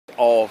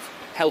of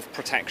health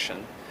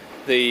protection,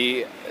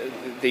 the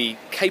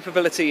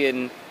capability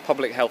in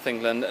Public Health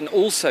England, and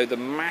also the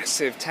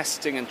massive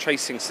testing and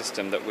tracing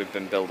system that we've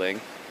been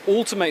building,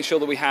 all to make sure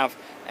that we have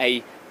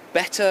a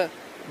better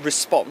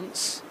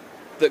response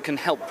that can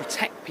help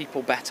protect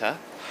people better,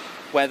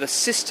 where the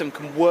system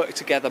can work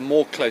together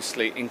more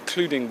closely,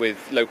 including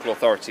with local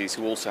authorities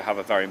who also have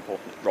a very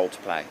important role to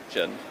play.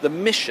 The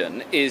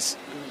mission is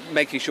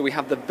making sure we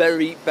have the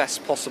very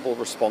best possible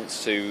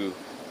response to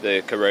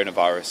the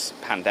coronavirus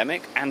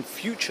pandemic and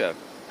future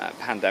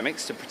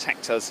pandemics to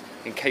protect us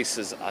in case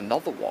there's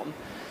another one.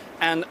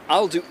 And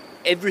I'll do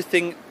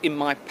everything in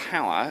my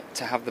power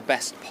to have the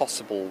best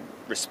possible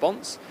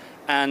response,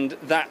 and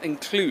that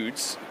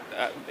includes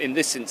in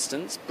this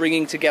instance,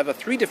 bringing together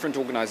 3 different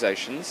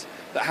organisations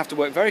that have to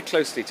work very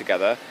closely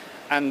together,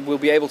 and we'll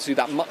be able to do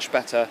that much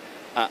better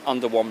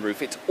under one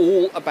roof. It's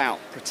all about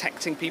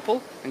protecting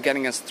people and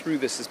getting us through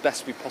this as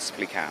best we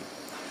possibly can.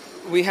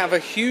 We have a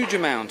huge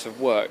amount of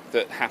work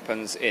that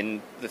happens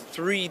in the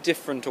 3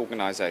 different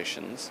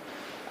organisations,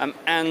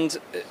 and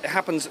it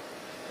happens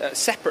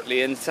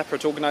separately in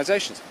separate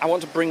organisations. I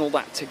want to bring all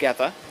that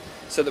together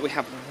so that we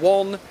have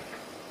one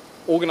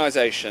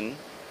organisation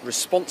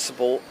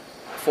responsible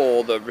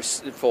for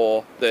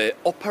the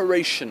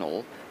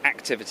operational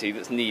activity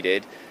that's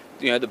needed,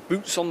 the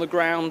boots on the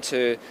ground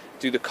to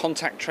do the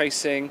contact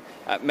tracing,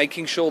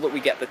 making sure that we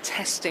get the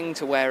testing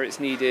to where it's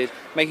needed,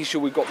 making sure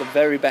we've got the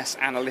very best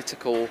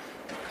analytical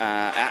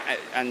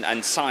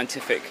and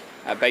scientific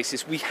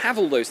basis. We have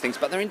all those things,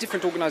 but they're in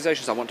different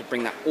organisations. I want to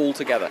bring that all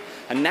together.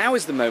 And now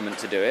is the moment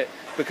to do it,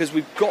 because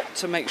we've got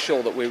to make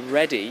sure that we're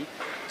ready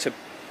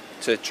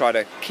to try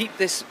to keep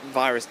this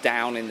virus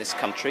down in this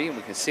country, and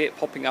we can see it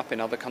popping up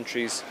in other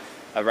countries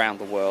around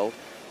the world,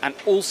 and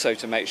also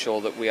to make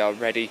sure that we are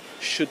ready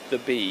should there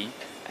be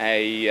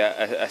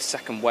a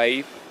second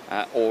wave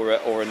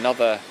or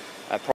another